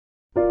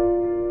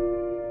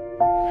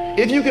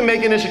If you can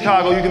make it in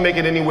Chicago, you can make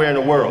it anywhere in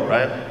the world,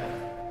 right?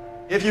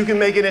 If you can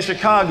make it in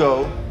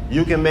Chicago,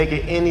 you can make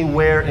it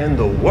anywhere in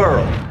the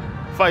world.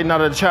 Fighting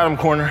out of the Chatham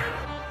corner.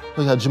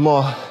 We got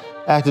Jamal,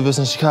 activist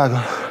in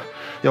Chicago.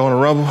 Y'all wanna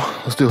rumble?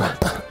 Let's do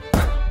it.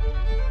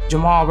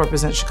 Jamal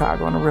represents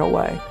Chicago in a real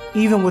way.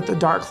 Even with the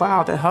dark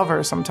cloud that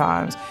hovers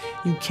sometimes,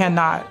 you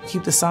cannot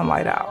keep the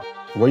sunlight out.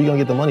 Where are you gonna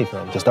get the money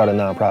from to start a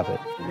nonprofit?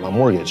 My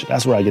mortgage,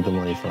 that's where I get the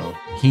money from.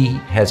 He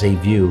has a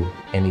view,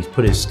 and he's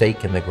put his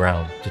stake in the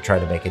ground to try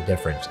to make a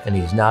difference. And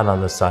he's not on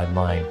the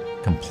sideline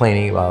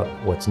complaining about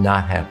what's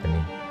not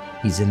happening.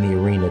 He's in the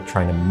arena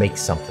trying to make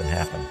something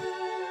happen.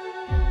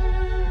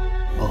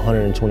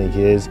 120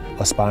 kids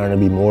aspiring to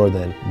be more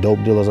than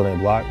dope dealers on their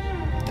block,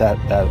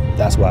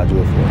 that's what I do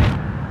it for.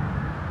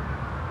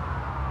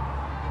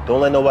 Don't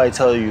let nobody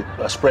tell you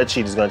a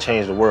spreadsheet is gonna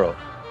change the world.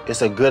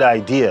 It's a good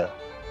idea,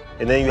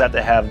 and then you have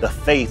to have the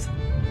faith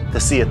to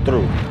see it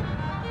through.